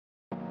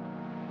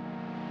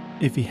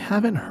If you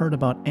haven't heard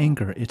about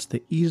Anchor, it's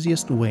the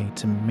easiest way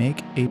to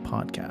make a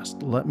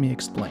podcast. Let me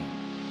explain.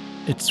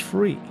 It's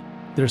free.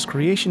 There's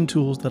creation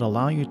tools that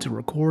allow you to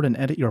record and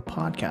edit your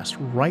podcast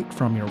right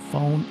from your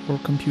phone or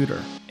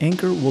computer.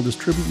 Anchor will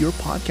distribute your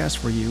podcast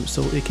for you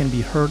so it can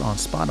be heard on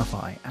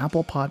Spotify,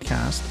 Apple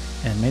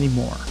Podcasts, and many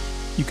more.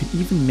 You can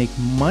even make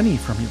money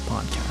from your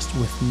podcast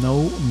with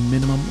no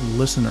minimum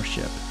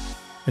listenership.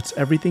 It's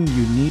everything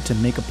you need to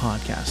make a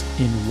podcast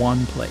in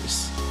one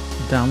place.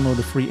 Download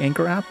the free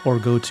Anchor app or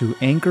go to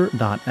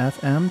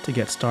anchor.fm to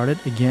get started.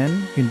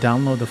 Again, you can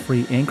download the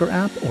free Anchor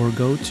app or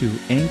go to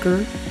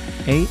anchor.fm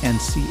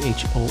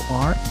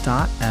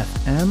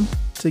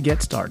to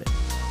get started.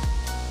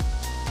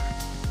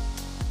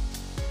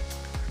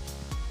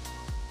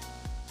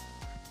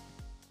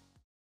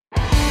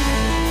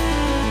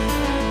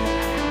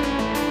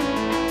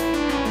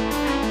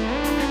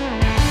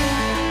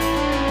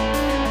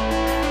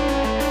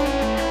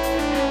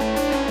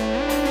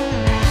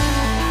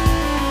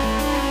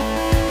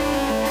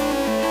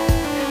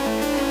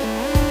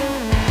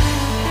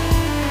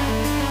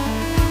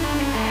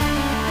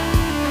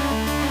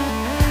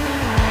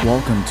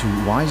 Welcome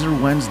to Wiser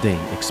Wednesday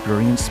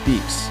Experience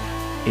Speaks,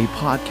 a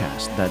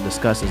podcast that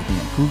discusses the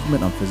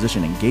improvement of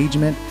physician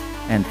engagement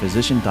and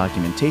physician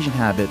documentation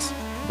habits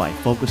by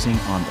focusing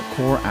on the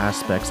core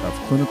aspects of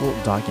clinical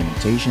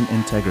documentation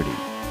integrity.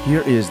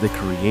 Here is the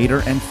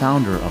creator and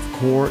founder of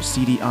Core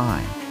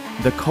CDI,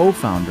 the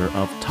co-founder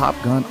of Top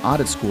Gun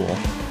Audit School,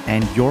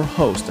 and your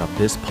host of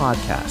this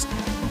podcast,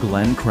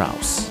 Glenn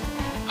Krause.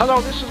 Hello,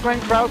 this is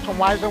Glenn Krause from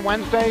Wiser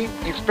Wednesday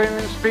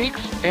Experience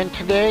Speaks, and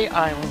today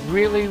I'm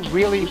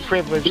really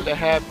privileged to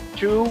have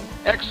two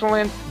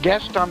excellent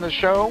guests on the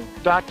show,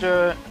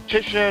 Dr.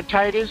 Tisha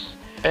Titus,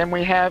 and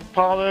we have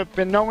Paula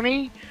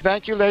Benoni.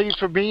 Thank you, ladies,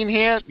 for being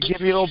here. To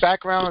give you a little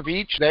background of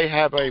each, they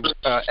have an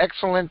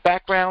excellent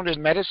background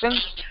in medicine.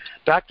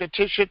 Dr.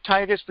 Tisha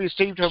Titus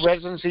received her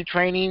residency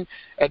training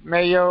at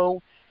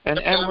Mayo and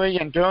Emory,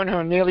 and during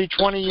her nearly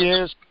 20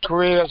 years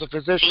career as a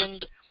physician,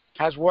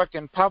 has worked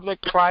in public,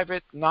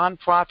 private,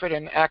 nonprofit,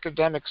 and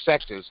academic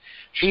sectors.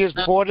 She is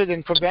boarded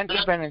in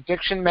preventive and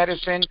addiction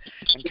medicine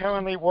and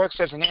currently works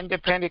as an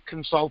independent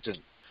consultant.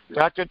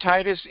 Dr.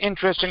 Titus'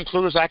 interests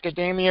includes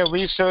academia,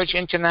 research,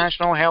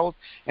 international health,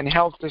 and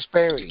health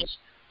disparities.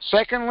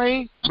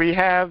 Secondly, we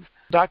have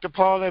Dr.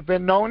 Paula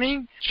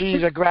Benoni.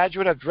 She's a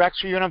graduate of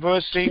Drexel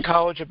University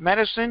College of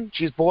Medicine.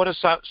 She's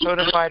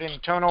board-certified in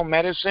internal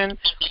medicine,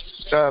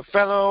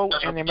 fellow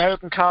in the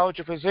American College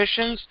of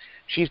Physicians.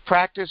 She's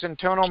practiced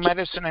internal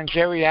medicine and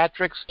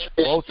geriatrics,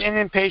 both in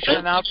inpatient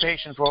and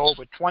outpatient, for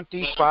over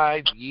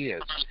 25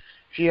 years.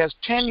 She has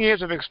 10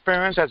 years of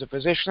experience as a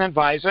physician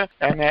advisor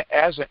and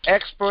as an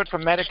expert for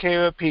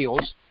Medicare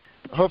appeals.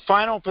 Her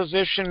final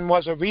position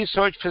was a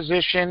research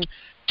physician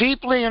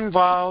deeply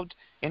involved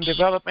in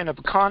development of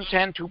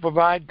content to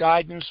provide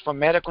guidance for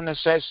medical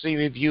necessity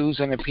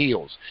reviews and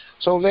appeals.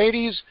 So,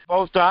 ladies,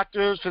 both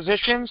doctors,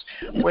 physicians,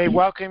 we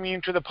welcome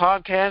you to the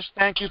podcast.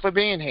 Thank you for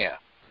being here.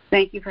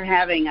 Thank you for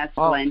having us,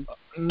 Glenn.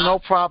 No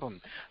problem.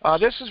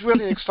 This is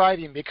really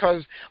exciting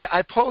because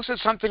I posted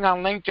something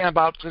on LinkedIn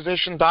about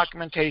physician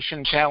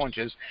documentation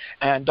challenges,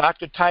 and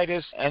Dr.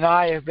 Titus and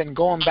I have been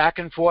going back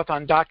and forth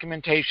on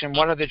documentation.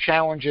 What are the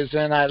challenges?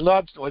 And I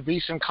loved a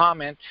recent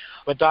comment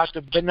with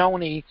Dr.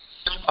 Benoni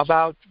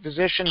about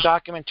physician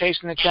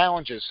documentation and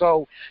challenges.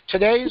 So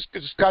today's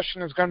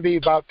discussion is going to be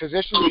about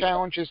physician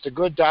challenges to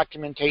good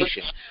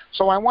documentation.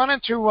 So I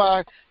wanted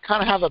to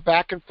kind of have a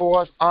back and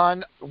forth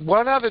on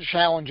what are the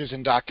challenges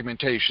in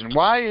documentation.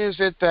 Why is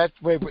it that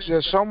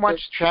there's so much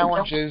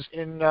challenges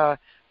in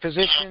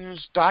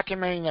physicians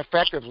documenting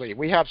effectively?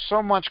 We have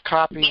so much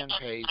copy and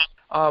paste.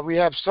 We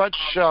have such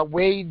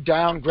weighed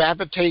down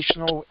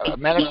gravitational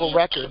medical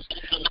records.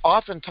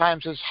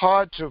 Oftentimes it's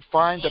hard to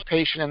find the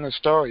patient in the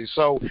story.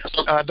 So,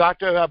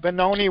 Dr.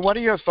 Benoni, what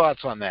are your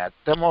thoughts on that?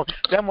 Then we'll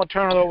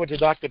turn it over to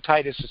Dr.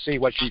 Titus to see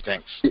what she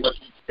thinks.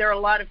 There are a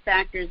lot of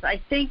factors.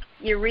 I think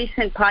your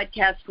recent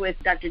podcast with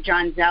Dr.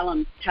 John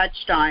Zellum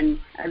touched on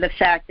the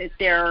fact that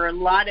there are a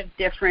lot of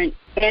different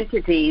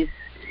entities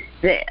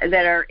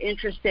that are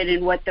interested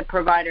in what the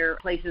provider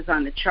places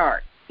on the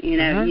chart. You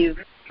know, you've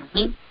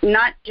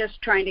not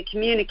just trying to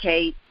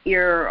communicate,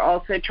 you're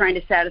also trying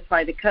to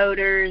satisfy the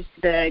coders,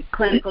 the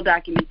clinical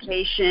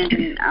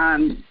documentation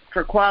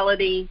for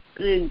quality,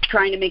 and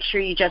trying to make sure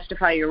you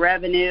justify your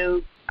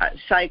revenue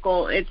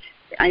cycle.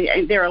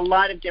 There are a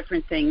lot of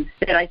different things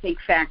that I think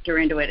factor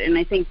into it, and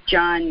I think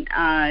John,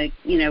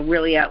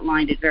 really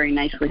outlined it very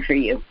nicely for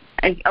you.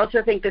 I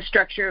also think the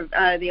structure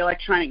of the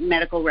electronic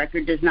medical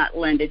record does not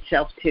lend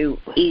itself to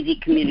easy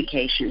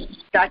communication.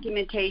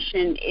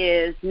 Documentation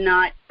is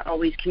not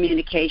always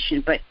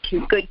communication, but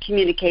good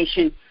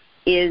communication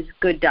is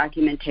good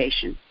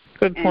documentation.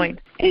 Good point.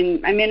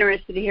 And I'm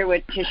interested to hear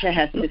what Tisha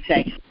has to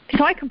say.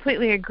 So I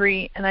completely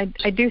agree, and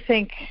I do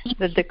think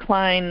the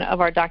decline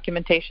of our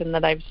documentation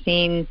that I've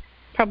seen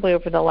probably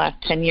over the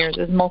last 10 years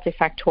is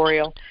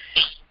multifactorial.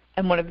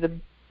 And one of the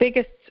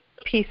biggest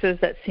pieces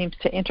that seems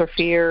to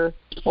interfere,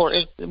 or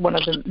is one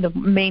of the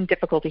main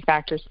difficulty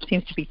factors,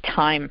 seems to be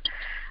time.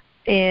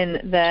 in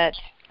that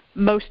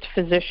most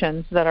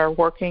physicians that are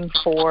working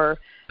for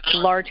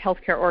large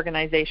healthcare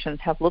organizations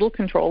have little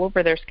control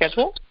over their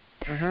schedule.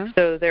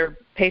 So their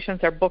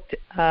patients are booked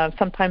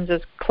sometimes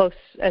as close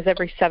as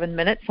every 7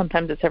 minutes,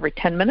 sometimes it's every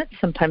 10 minutes,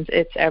 sometimes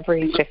it's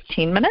every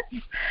 15 minutes.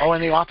 Oh,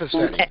 in the office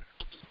setting.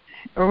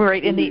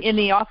 Right, in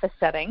the office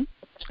setting.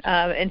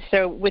 And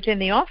so within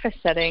the office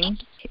setting,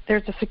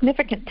 there's a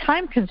significant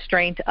time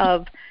constraint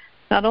of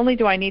not only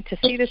do I need to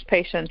see this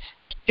patient,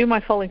 do my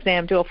full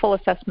exam, do a full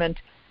assessment,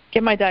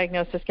 get my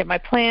diagnosis, get my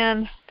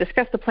plan,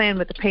 discuss the plan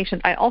with the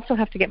patient, I also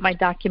have to get my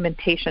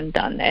documentation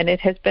done. And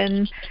it has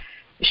been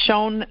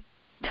shown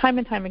time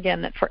and time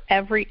again that for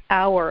every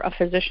hour a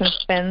physician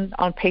spends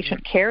on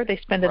patient care, they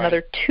spend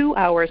another 2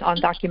 hours on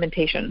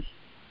documentation.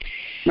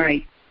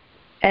 Right.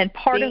 And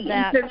part of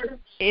that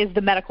is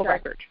the medical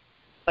record.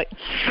 Like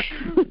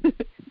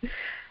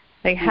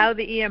how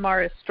the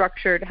EMR is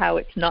structured, how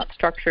it's not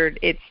structured,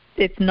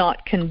 it's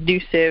not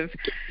conducive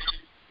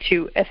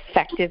to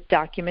effective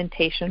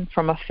documentation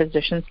from a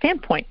physician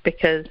standpoint,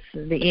 because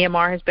the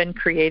EMR has been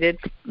created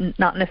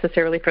not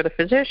necessarily for the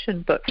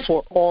physician, but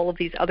for all of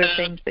these other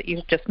things that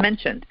you've just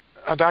mentioned.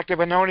 Dr.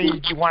 Bononi,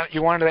 you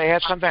wanted to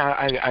add something?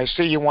 I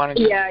see you wanted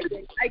to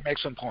make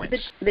some points.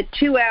 The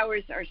 2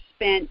 hours are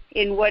spent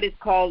in what is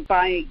called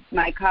by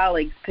my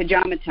colleagues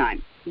pajama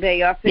time.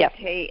 They often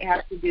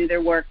have to do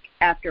their work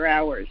after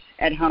hours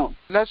at home.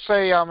 Let's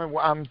say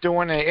I'm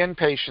doing an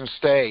inpatient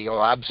stay or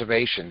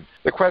observation.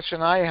 The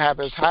question I have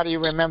is, how do you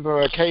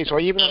remember a case, or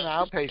even in an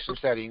outpatient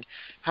setting,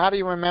 how do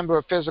you remember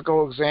a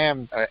physical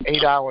exam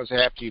 8 hours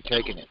after you've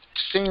taken it? It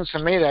seems to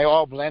me they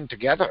all blend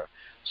together.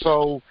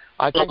 So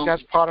I think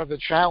that's part of the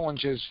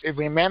challenge is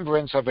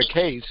remembrance of a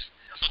case.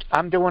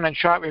 I'm doing a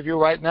chart review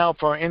right now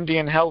for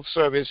Indian Health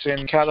Service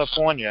in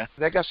California.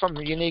 They got some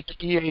unique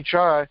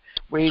EHR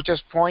where you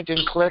just point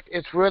and click.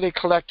 It's really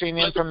collecting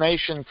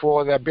information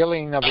for the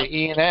billing of the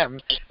E&M.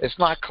 It's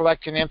not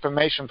collecting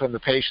information from the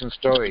patient's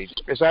story.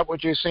 Is that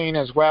what you're seeing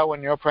as well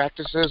in your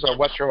practices, or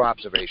what's your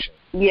observation?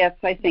 Yes,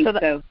 I think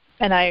so.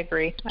 And I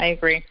agree.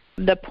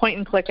 The point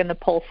and click and the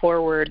pull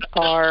forward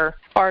are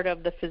part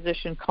of the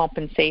physician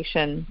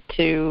compensation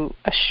to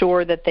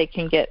assure that they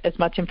can get as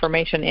much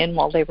information in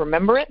while they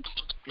remember it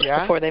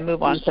before they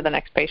move on to the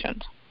next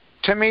patient.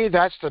 To me,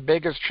 that's the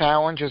biggest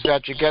challenge, is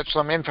that you get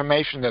some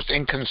information that's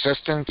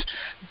inconsistent,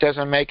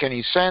 doesn't make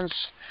any sense.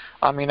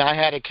 I mean, I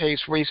had a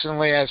case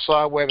recently I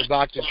saw where the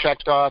doctor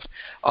checked off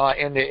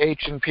in the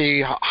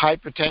H&P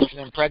hypertension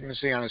and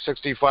pregnancy on a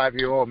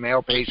 65-year-old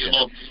male patient.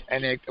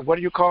 And what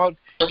do you call it?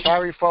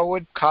 Carry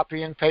forward,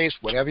 copy and paste,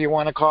 whatever you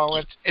want to call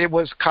it. It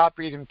was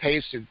copied and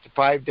pasted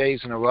 5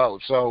 days in a row.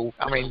 So,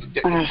 I mean,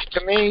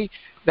 to me,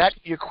 that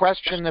you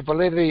question the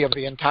validity of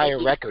the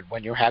entire record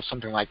when you have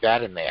something like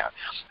that in there.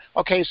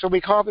 Okay, so we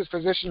call this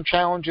physician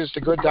challenges to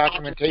good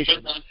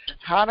documentation.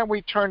 How do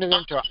we turn it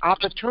into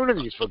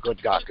opportunities for good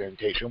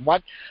documentation?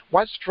 What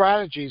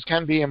strategies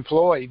can be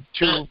employed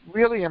to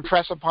really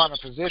impress upon a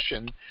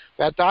physician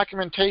that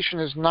documentation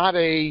is not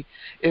a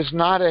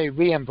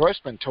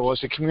reimbursement tool,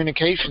 it's a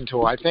communication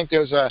tool? I think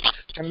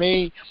to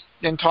me,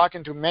 in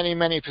talking to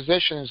many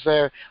physicians,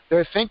 they're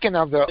thinking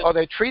of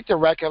they treat the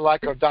record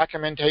like a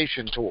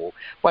documentation tool,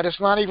 but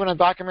it's not even a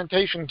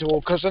documentation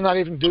tool because they're not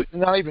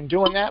even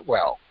doing that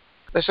well.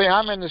 Let's say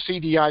I'm in the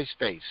CDI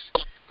space,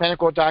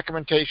 clinical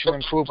documentation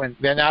improvement.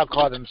 They now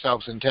call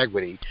themselves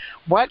integrity.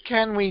 What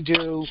can we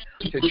do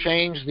to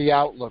change the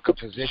outlook of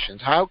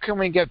physicians? How can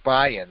we get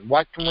buy-in?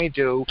 What can we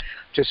do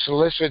to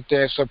solicit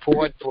their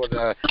support for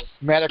the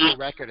medical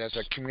record as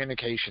a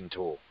communication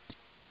tool?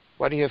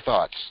 What are your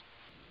thoughts?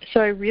 So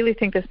I really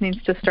think this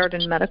needs to start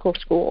in medical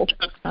school.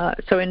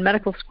 So in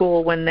medical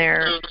school, when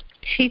they're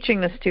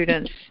teaching the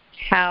students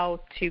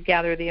how to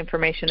gather the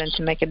information and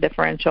to make a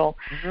differential,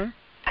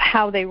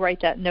 how they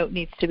write that note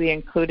needs to be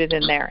included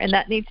in there. And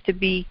that needs to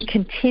be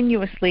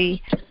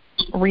continuously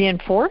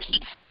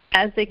reinforced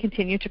as they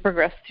continue to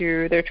progress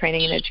through their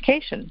training and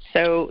education.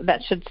 So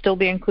that should still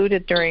be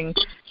included during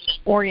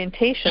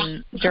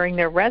orientation, during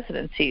their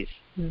residencies.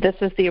 This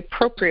is the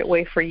appropriate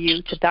way for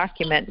you to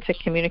document, to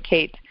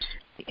communicate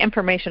the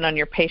information on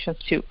your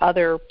patients to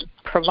other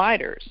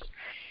providers.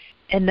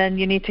 And then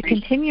you need to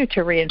continue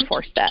to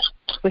reinforce that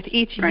with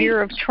each year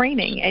of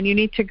training, and you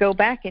need to go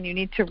back and you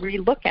need to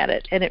relook at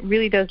it. And it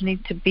really does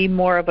need to be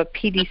more of a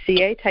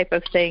PDCA type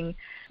of thing,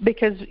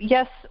 because,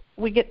 yes,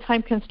 we get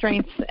time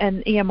constraints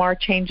and EMR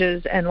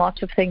changes and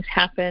lots of things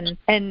happen,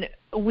 and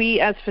we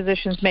as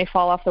physicians may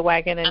fall off the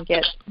wagon and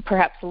get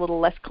perhaps a little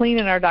less clean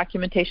in our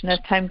documentation as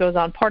time goes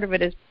on. Part of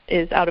it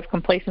is out of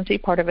complacency,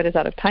 part of it is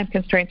out of time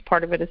constraints,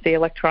 part of it is the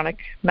electronic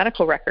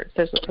medical records.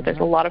 There's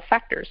a lot of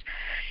factors.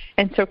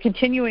 And so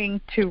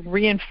continuing to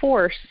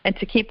reinforce and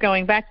to keep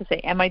going back to say,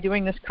 am I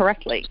doing this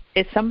correctly?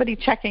 Is somebody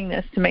checking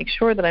this to make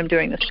sure that I'm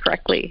doing this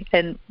correctly?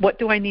 And what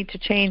do I need to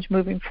change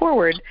moving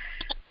forward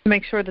to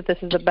make sure that this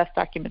is the best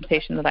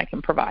documentation that I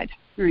can provide?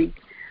 Right.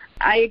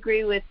 I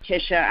agree with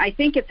Tisha. I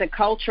think it's a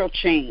cultural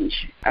change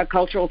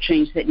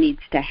that needs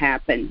to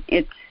happen.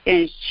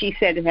 As she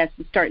said, it has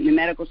to start in the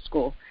medical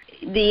school.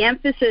 The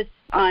emphasis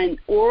on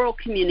oral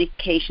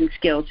communication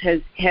skills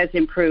has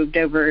improved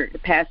over the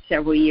past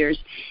several years,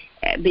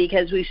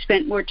 because we've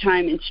spent more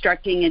time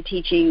instructing and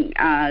teaching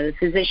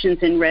physicians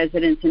and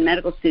residents and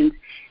medical students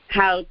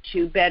how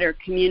to better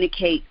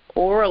communicate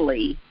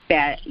orally,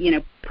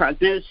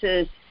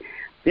 prognosis.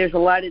 There's a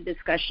lot of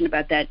discussion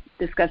about that,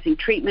 discussing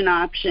treatment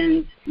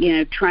options,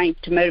 trying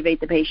to motivate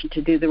the patient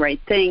to do the right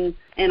thing.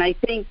 And I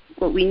think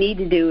what we need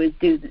to do is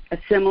do a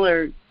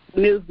similar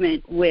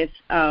movement with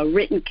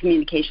written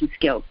communication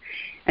skills.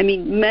 I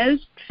mean,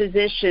 most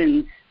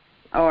physicians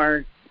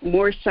are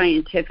more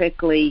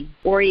scientifically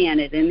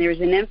oriented, and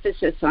there's an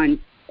emphasis on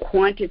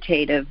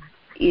quantitative,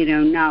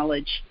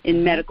 knowledge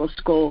in medical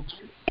school.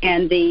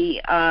 And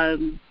the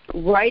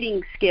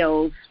writing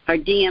skills are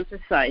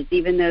de-emphasized,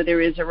 even though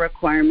there is a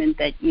requirement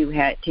that you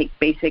take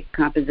basic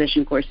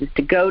composition courses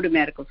to go to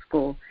medical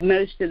school.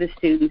 Most of the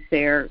students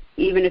there,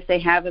 even if they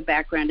have a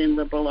background in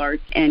liberal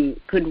arts and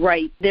could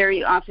write, they're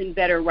often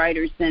better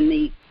writers than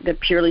the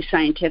purely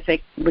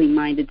scientifically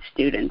minded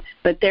students.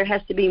 But there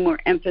has to be more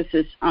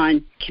emphasis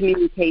on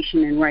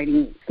communication and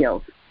writing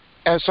skills.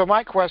 And so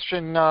my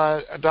question,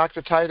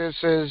 Dr. Titus,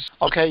 is,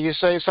 okay, you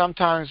say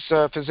sometimes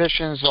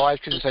physicians, or I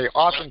shouldn't say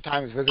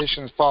oftentimes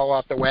physicians fall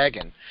off the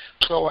wagon.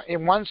 So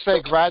once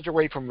they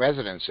graduate from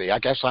residency, I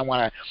guess I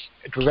want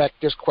to direct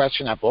this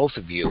question at both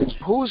of you.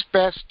 Who's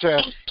best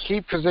to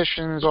keep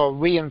physicians or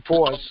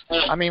reinforce?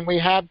 I mean, we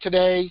have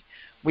the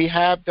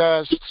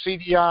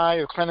CDI,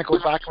 or Clinical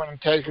Document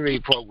Integrity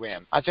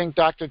Program. I think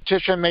Dr.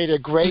 Tisha made a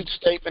great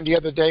statement the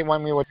other day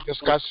when we were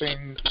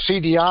discussing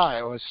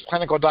CDI, or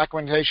Clinical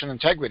Documentation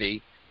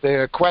Integrity.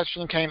 The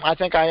question came, I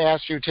think I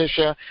asked you,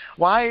 Tisha,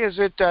 why is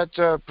it that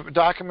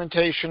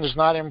documentation is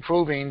not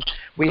improving?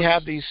 We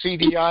have these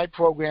CDI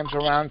programs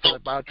around for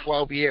about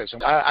 12 years.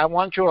 And I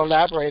want you to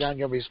elaborate on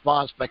your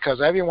response, because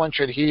everyone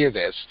should hear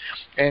this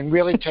and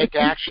really take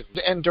action.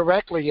 And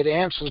directly it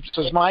answers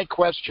my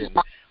question.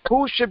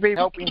 Who should be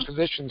helping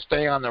physicians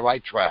stay on the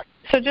right track?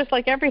 So just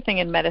like everything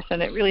in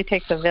medicine, it really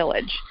takes a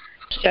village.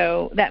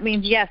 So that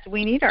means, yes,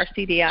 we need our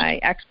CDI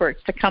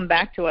experts to come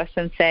back to us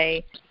and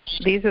say,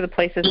 these are the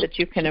places that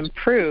you can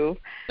improve,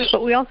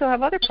 but we also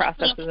have other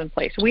processes in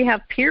place. We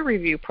have peer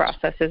review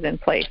processes in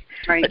place.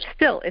 Right. But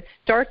still, it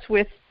starts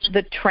with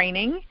the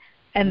training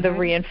and the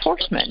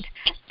reinforcement.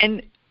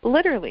 And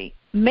literally,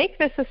 make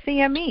this a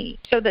CME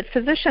so that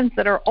physicians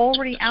that are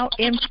already out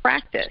in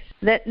practice,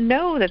 that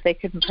know that they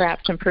could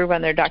perhaps improve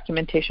on their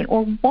documentation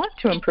or want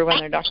to improve on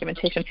their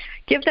documentation,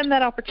 give them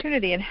that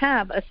opportunity and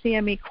have a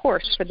CME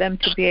course for them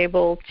to be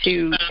able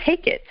to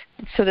take it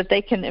so that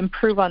they can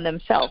improve on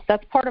themselves.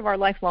 That's part of our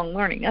lifelong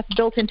learning. That's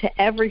built into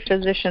every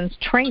physician's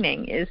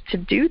training, is to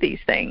do these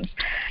things.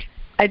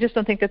 I just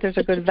don't think that there's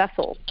a good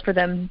vessel for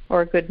them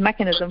or a good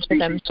mechanism for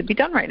them to be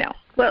done right now.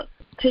 Well,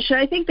 Tisha,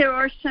 I think there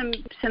are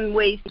some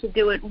ways to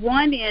do it.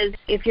 One is,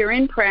 if you're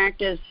in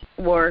practice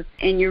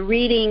and you're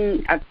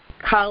reading a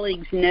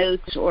colleague's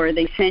notes, or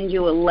they send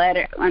you a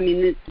letter. I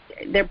mean,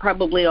 they're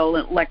probably all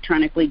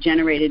electronically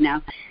generated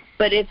now.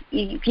 But if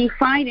you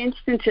find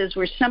instances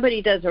where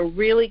somebody does a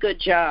really good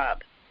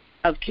job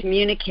of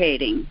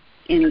communicating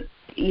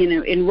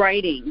in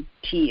writing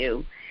to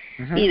you,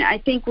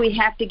 I think we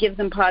have to give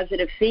them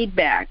positive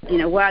feedback.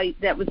 Wow,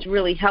 that was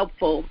really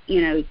helpful.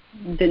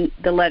 The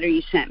letter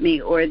you sent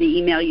me, or the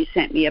email you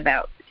sent me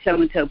about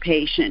so-and-so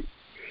patient.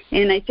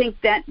 And I think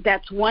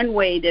that's one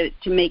way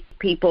to make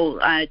people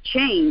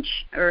change,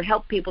 or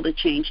help people to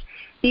change.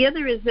 The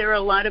other is, there are a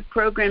lot of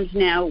programs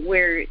now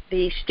where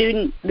the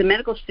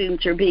medical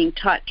students are being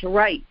taught to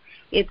write.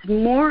 It's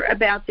more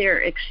about their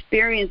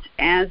experience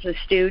as a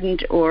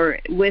student or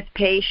with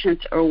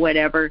patients or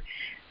whatever.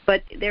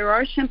 But there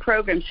are some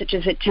programs, such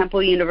as at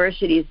Temple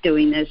University is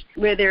doing this,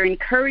 where they're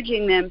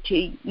encouraging them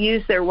to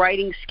use their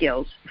writing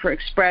skills for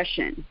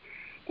expression.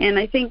 And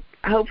I think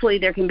hopefully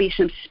there can be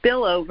some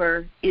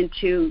spillover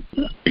into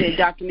the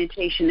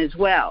documentation as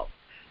well,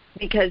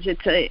 because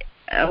it's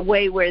a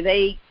way where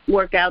they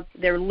work out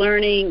their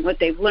learning, what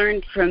they've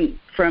learned from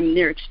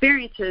their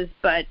experiences,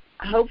 but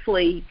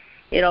hopefully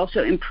it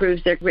also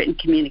improves their written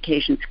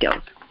communication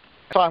skills.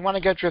 So I want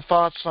to get your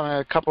thoughts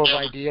on a couple of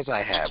ideas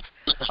I have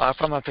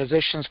from a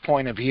physician's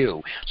point of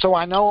view. So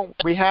I know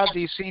we have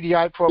these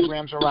CDI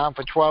programs around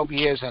for 12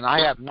 years, and I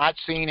have not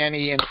seen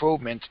any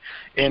improvement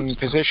in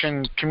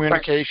physician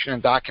communication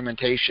and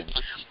documentation.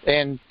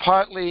 And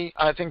partly,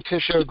 I think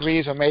Tisha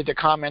agrees, or made the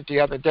comment the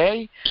other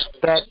day,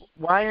 that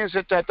why is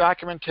it that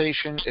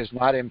documentation is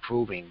not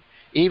improving,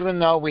 even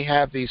though we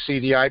have these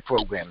CDI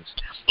programs?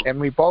 And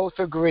we both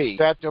agree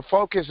that the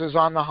focus is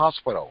on the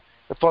hospital.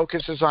 The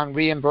focus is on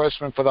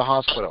reimbursement for the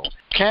hospital.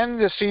 Can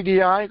the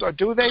CDI, or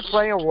do they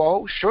play a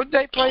role? Should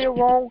they play a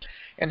role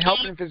in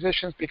helping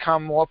physicians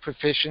become more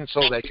proficient so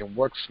they can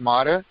work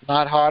smarter,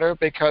 not harder?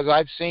 Because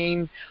I've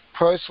seen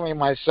personally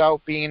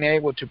myself being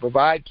able to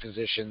provide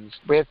physicians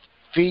with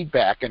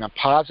feedback in a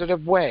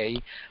positive way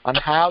on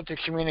how to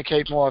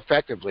communicate more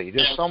effectively.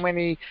 There's so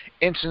many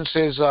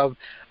instances of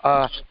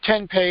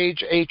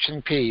 10-page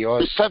H&P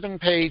or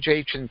 7-page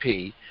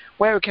H&P,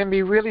 where it can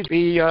be really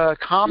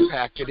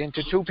compacted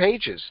into 2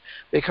 pages,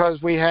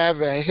 because we have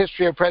a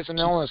history of present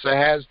illness that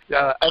has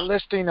a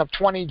listing of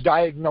 20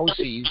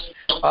 diagnoses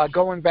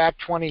going back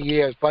 20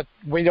 years, but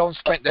they don't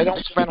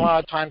spend a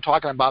lot of time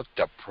talking about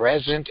the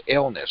present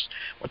illness.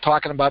 We're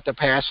talking about the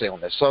past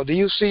illness. So do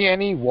you see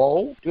any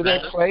role? Do they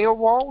play a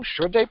role?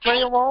 Should they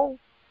play a role?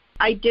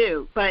 I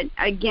do, but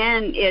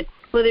again,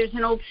 there's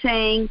an old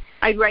saying,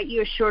 I'd write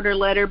you a shorter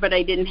letter, but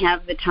I didn't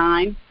have the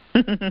time.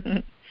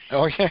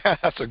 Oh, yeah,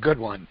 that's a good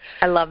one.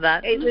 I love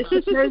that. It was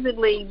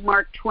supposedly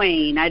Mark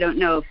Twain. I don't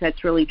know if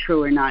that's really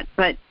true or not.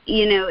 But,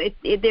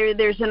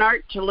 there's an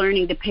art to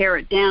learning to pare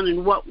it down.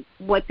 And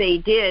what they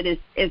did is,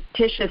 as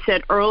Tisha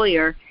said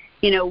earlier,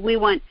 we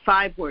want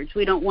 5 words.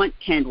 We don't want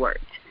 10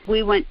 words.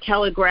 We want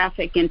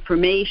telegraphic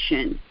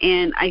information.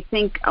 And I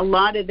think a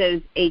lot of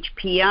those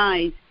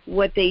HPIs,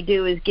 what they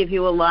do is give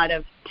you a lot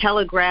of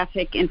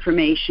telegraphic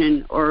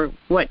information, or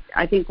what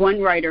I think one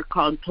writer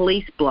called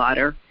police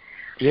blotter.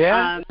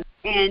 Yeah.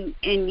 And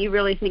you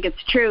really think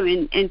it's true.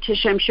 And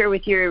Tisha, I'm sure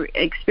with your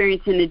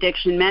experience in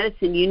addiction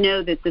medicine, you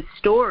know that the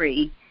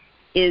story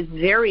is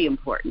very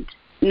important,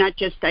 not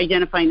just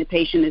identifying the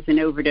patient as an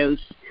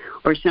overdose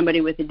or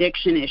somebody with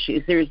addiction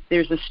issues.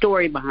 There's a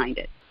story behind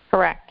it.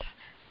 Correct.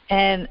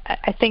 And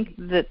I think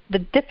that the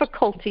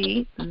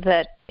difficulty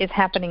that is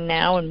happening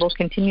now and will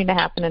continue to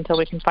happen until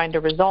we can find a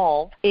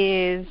resolve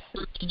is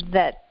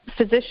that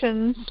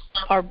physicians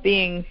are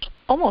being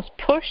almost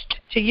pushed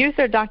to use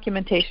their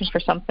documentation for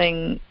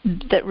something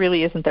that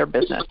really isn't their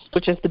business,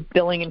 which is the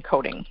billing and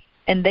coding.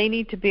 And they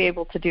need to be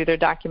able to do their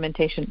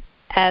documentation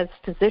as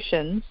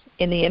physicians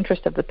in the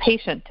interest of the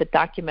patient, to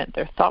document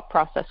their thought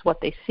process, what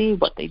they see,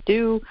 what they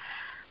do,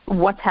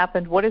 what's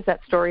happened, what is that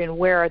story, and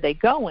where are they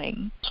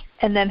going.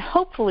 And then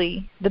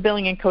hopefully the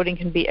billing and coding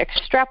can be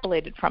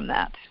extrapolated from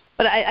that.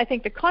 But I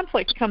think the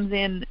conflict comes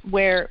in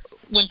when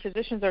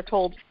physicians are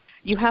told,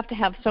 you have to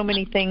have so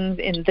many things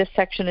in this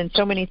section and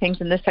so many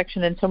things in this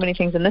section and so many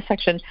things in this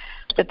section,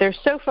 that they're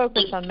so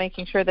focused on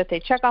making sure that they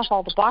check off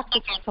all the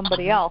boxes for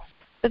somebody else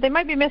that they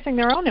might be missing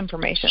their own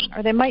information,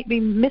 or they might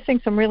be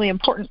missing some really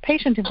important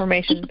patient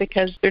information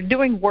because they're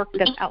doing work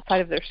that's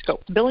outside of their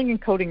scope. Billing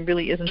and coding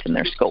really isn't in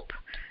their scope.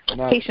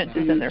 Patient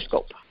is in their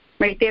scope.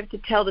 Right, they have to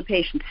tell the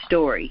patient's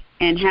story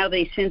and how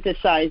they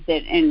synthesized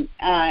it and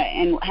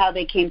how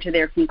they came to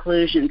their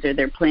conclusions or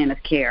their plan of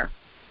care.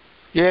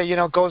 Yeah,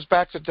 it goes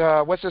back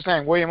to, what's his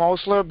name, William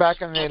Osler,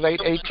 back in the late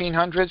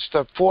 1800s,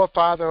 the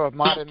forefather of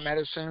modern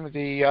medicine,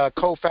 the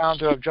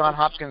co-founder of Johns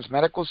Hopkins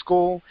Medical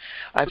School.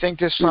 I think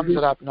this sums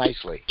it up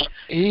nicely.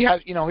 He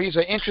has, he's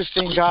an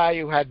interesting guy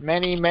who had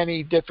many,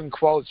 many different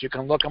quotes. You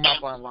can look him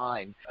up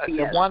online.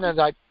 Yes. The one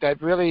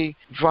that really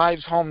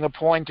drives home the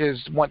point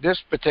is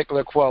this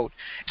particular quote.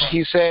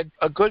 He said,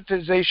 "A good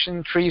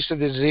physician treats the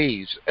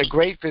disease. A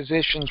great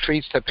physician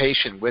treats the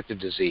patient with the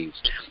disease."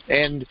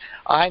 And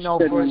I know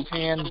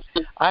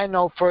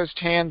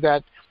firsthand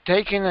that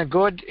taking a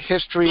good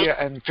history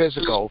and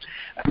physical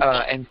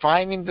and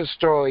finding the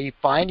story,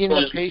 finding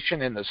the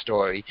patient in the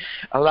story,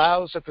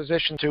 allows a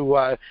physician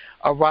to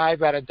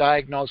arrive at a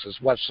diagnosis.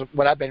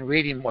 What I've been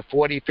reading,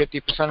 40,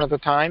 50% of the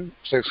time,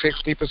 so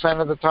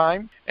 60% of the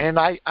time. And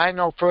I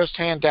know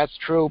firsthand that's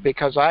true,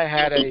 because I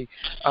had a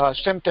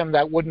symptom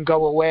that wouldn't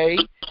go away,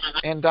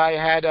 and I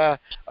had a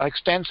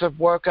extensive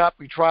workup.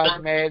 We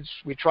tried meds,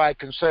 we tried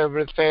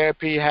conservative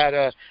therapy, had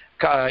a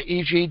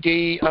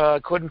EGD,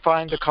 couldn't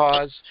find the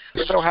cause,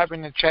 still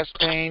having the chest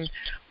pain.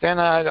 Then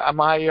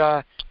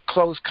my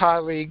close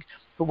colleague,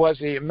 who was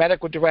the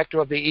medical director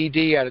of the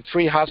ED at a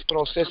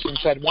 3-hospital system,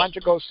 said, "Why don't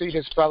you go see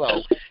this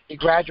fellow?" He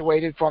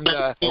graduated from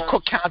the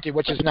Cook County,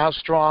 which is now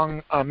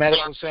Strong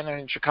Medical Center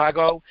in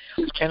Chicago,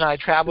 and I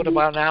traveled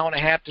about an hour and a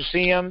half to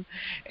see him,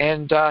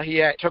 and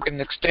he took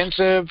an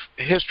extensive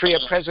history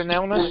of present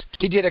illness.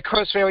 He did a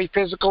cursory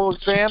physical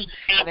exam,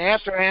 and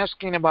after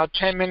asking about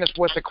 10 minutes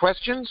worth of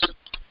questions,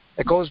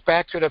 it goes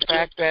back to the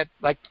fact that,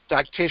 like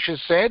Dr. Tisha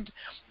said,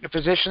 the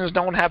physicians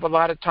don't have a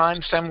lot of time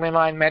assembly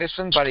line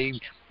medicine, but he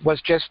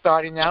was just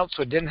starting out,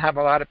 so didn't have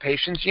a lot of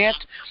patients yet.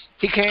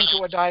 He came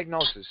to a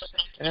diagnosis.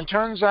 And it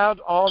turns out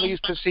all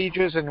these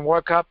procedures and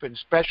workup and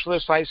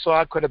specialists I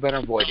saw could have been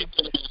avoided.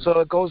 So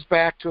it goes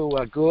back to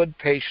a good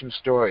patient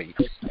story.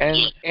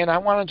 And I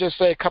want to just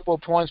say a couple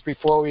of points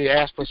before we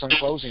ask for some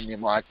closing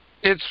remarks.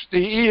 The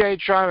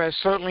EHR has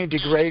certainly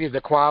degraded the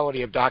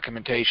quality of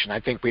documentation. I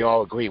think we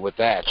all agree with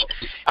that.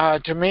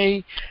 To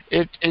me,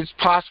 it's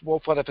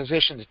possible for the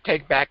physician to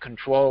take back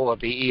control of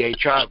the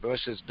EHR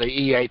versus the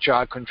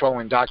EHR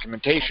controlling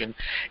documentation.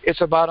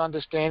 It's about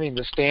understanding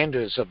the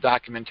standards of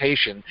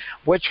documentation,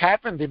 which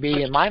happen to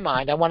be, in my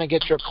mind, I want to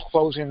get your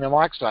closing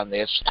remarks on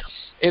this.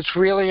 It's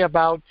really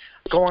about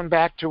going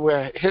back to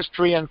a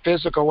history and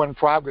physical and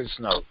progress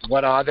note.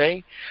 What are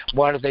they?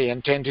 What are they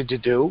intended to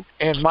do?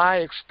 In my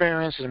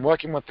experience in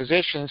working with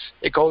physicians,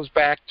 it goes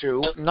back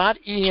to not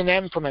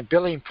E&M from a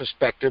billing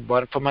perspective,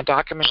 but from a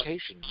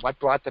documentation. What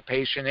brought the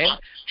patient in?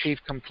 Chief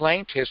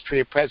complaint,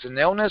 history of present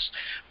illness,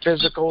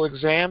 physical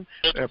exam,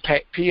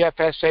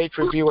 PFSH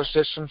review of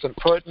systems and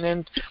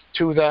pertinent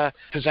to the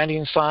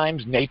presenting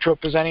signs, nature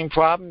of presenting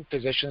problem,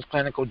 physician's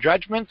clinical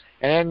judgment,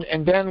 and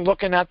then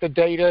looking at the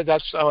data,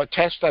 that's a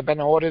test that have been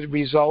ordered,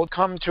 result,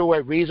 come to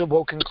a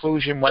reasonable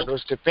conclusion, whether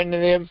it's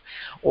definitive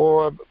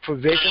or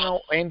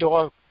provisional and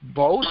or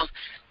both,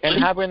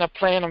 and having a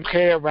plan of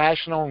care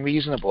rational and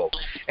reasonable.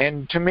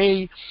 And to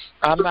me,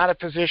 I'm not a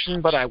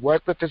physician, but I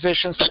worked with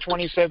physicians for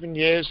 27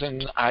 years,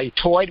 and I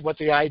toyed with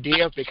the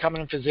idea of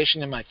becoming a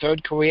physician in my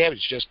third career. It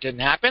just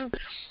didn't happen.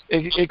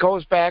 It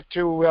goes back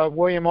to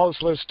William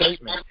Osler's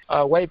statement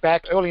way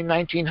back early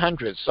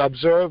 1900s,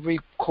 observe,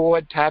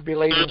 record,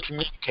 tabulate, and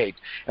communicate.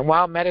 And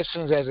while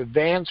medicine has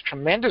advanced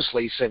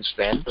tremendously since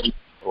then,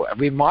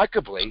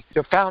 remarkably,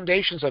 the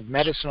foundations of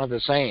medicine are the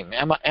same.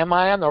 Am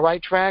I on the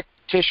right track?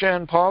 Tisha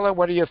and Paula,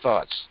 what are your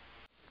thoughts?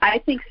 I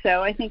think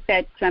so. I think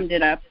that summed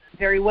it up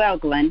very well,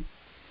 Glenn.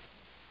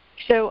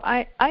 So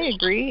I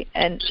agree,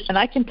 and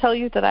I can tell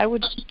you that I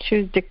would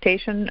choose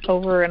dictation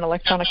over an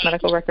electronic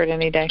medical record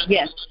any day.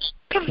 Yes.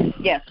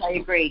 Yes, I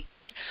agree.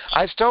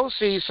 I still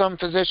see some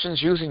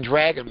physicians using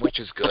Dragon, which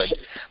is good,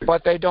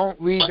 but they don't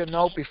read the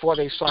note before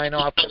they sign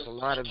off. There's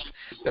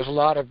a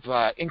lot of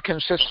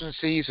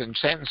inconsistencies and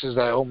sentences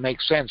that don't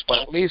make sense, but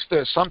at least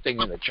there's something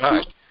in the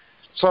chart.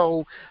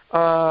 So,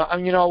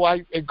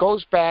 it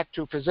goes back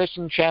to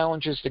physician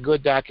challenges to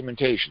good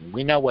documentation.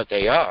 We know what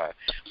they are.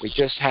 We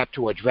just have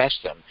to address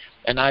them.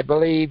 And I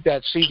believe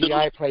that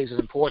CDI plays an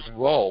important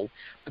role.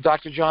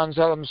 Dr. John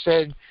Zellum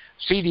said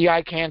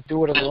CDI can't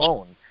do it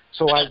alone.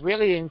 So I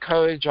really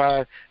encourage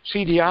our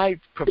CDI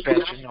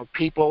profession,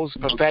 people's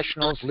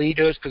professionals,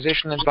 leaders,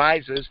 physician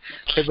advisors,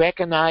 to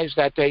recognize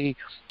that they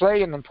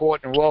play an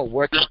important role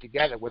working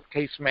together with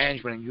case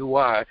management and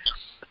UR,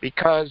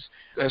 because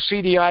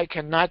CDI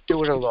cannot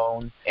do it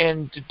alone,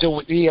 and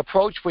the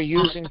approach we're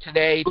using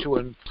today to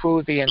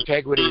improve the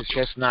integrity is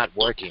just not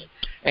working.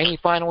 Any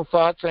final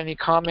thoughts, any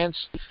comments?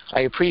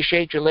 I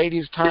appreciate your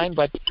ladies' time,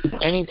 but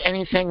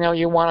anything that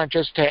you want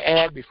to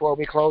add before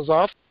we close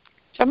off?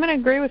 So I'm going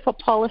to agree with what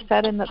Paula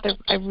said, in that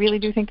I really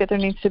do think that there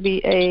needs to be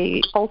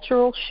a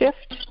cultural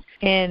shift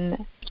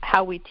in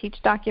how we teach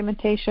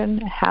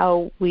documentation,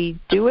 how we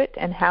do it,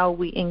 and how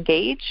we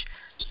engage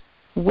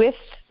with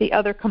the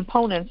other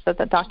components that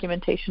the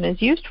documentation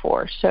is used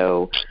for.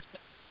 So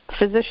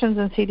physicians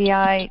and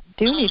CDI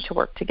do need to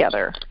work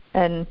together,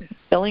 and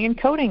billing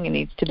and coding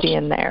needs to be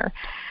in there.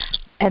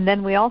 And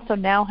then we also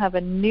now have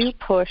a new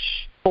push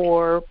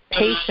for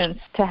patients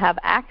to have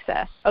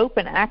access,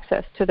 open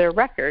access to their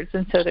records.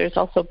 And so there's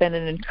also been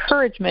an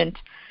encouragement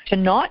to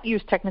not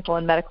use technical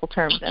and medical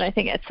terms. And I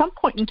think at some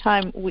point in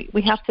time,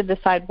 we have to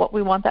decide what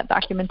we want that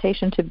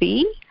documentation to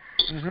be.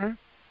 Mm-hmm.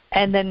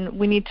 And then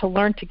we need to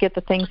learn to get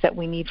the things that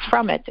we need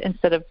from it,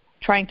 instead of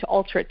trying to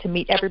alter it to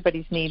meet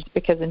everybody's needs,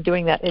 because in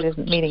doing that, it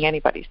isn't meeting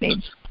anybody's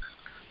needs.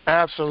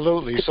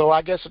 Absolutely. So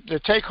I guess the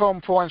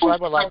take-home points I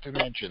would like to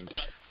mention: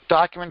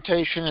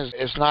 documentation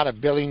is not a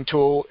billing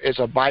tool. It's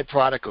a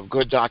byproduct of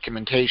good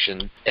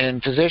documentation.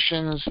 And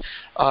physicians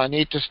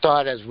need to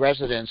start as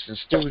residents and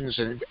students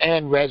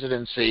and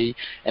residency,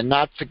 and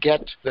not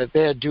forget that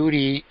their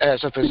duty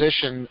as a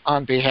physician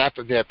on behalf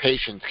of their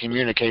patients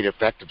communicate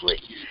effectively.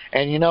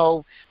 And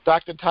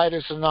Dr.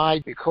 Titus and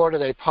I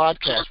recorded a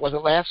podcast, was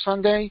it last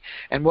Sunday?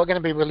 And we're going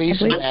to be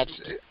releasing that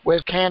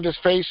with Candace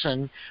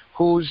Faison,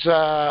 who's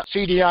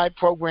CDI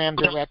program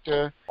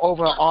director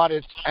over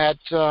audit at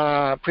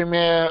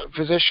Premier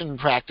Physician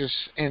Practice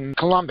in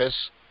Columbus,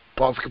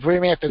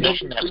 Premier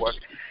Physician Network.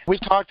 We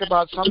talked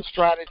about some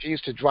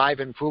strategies to drive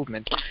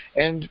improvement,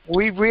 and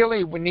we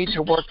really need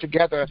to work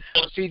together,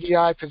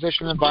 CDI,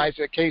 physician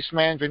advisor, case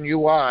management,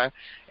 UR,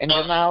 and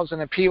denials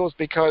and appeals,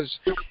 because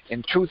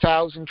in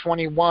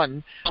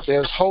 2021,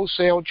 there's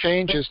wholesale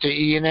changes to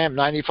E&M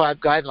 95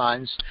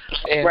 guidelines,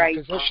 and right.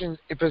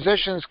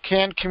 physicians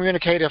can't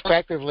communicate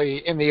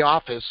effectively in the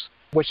office,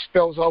 which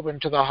spills over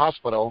into the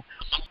hospital.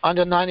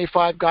 Under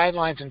 95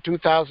 guidelines in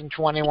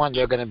 2021,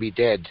 they're going to be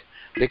dead,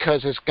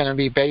 because it's going to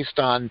be based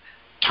on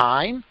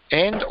time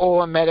and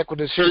or medical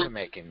decision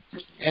making,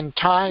 and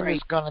time is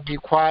going to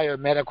require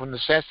medical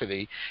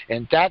necessity,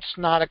 and that's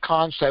not a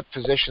concept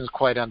physicians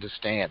quite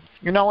understand.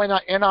 In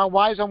our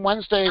Wise on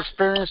Wednesday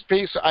experience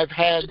piece, I've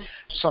had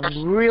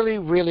some really,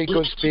 really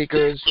good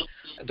speakers.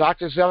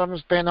 Dr.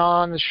 Zellum's been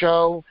on the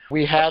show.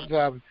 We have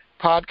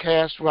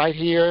podcast right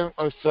here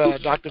with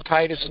Dr.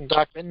 Titus and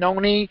Dr.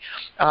 Benoni.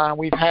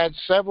 We've had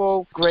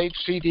several great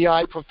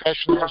CDI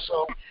professionals.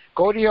 So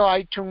go to your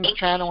iTunes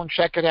channel and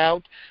check it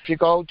out. If you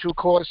go to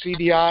Core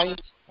CDI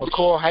or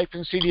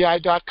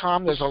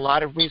core-cdi.com, there's a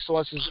lot of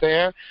resources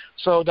there.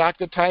 So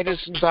Dr. Titus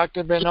and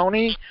Dr.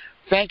 Benoni,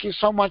 thank you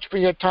so much for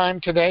your time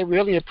today.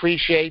 Really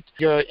appreciate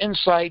your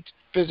insight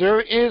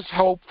there is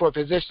hope for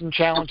physician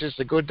challenges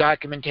to good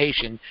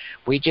documentation.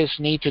 We just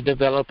need to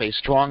develop a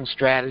strong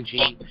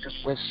strategy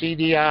with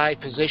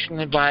CDI, physician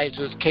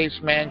advisors, case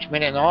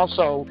management, and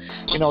also,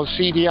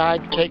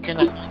 CDI taking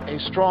a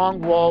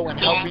strong role in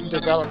helping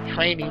develop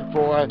training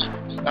for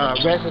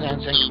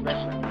residents and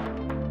commissioners.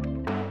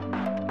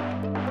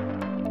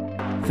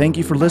 Thank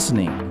you for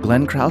listening.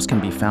 Glenn Krause can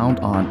be found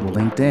on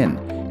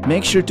LinkedIn.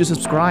 Make sure to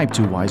subscribe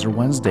to Wiser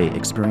Wednesday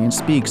Experience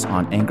Speaks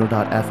on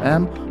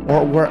Anchor.fm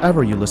or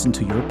wherever you listen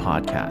to your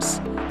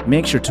podcasts.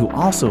 Make sure to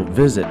also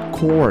visit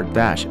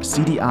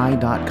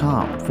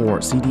core-cdi.com for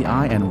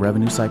CDI and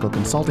revenue cycle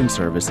consulting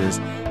services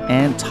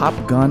and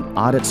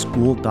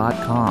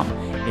TopGunAuditSchool.com,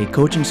 a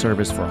coaching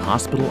service for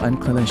hospital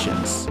and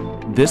clinicians.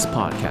 This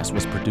podcast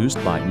was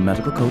produced by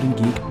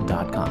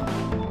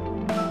MedicalCodingGeek.com.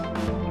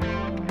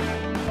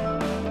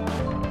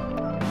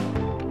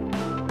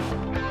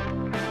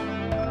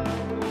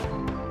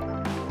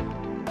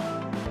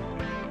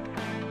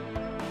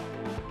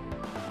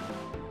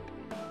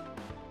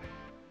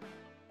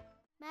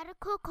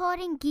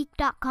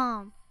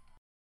 MedicalCodingGeek.com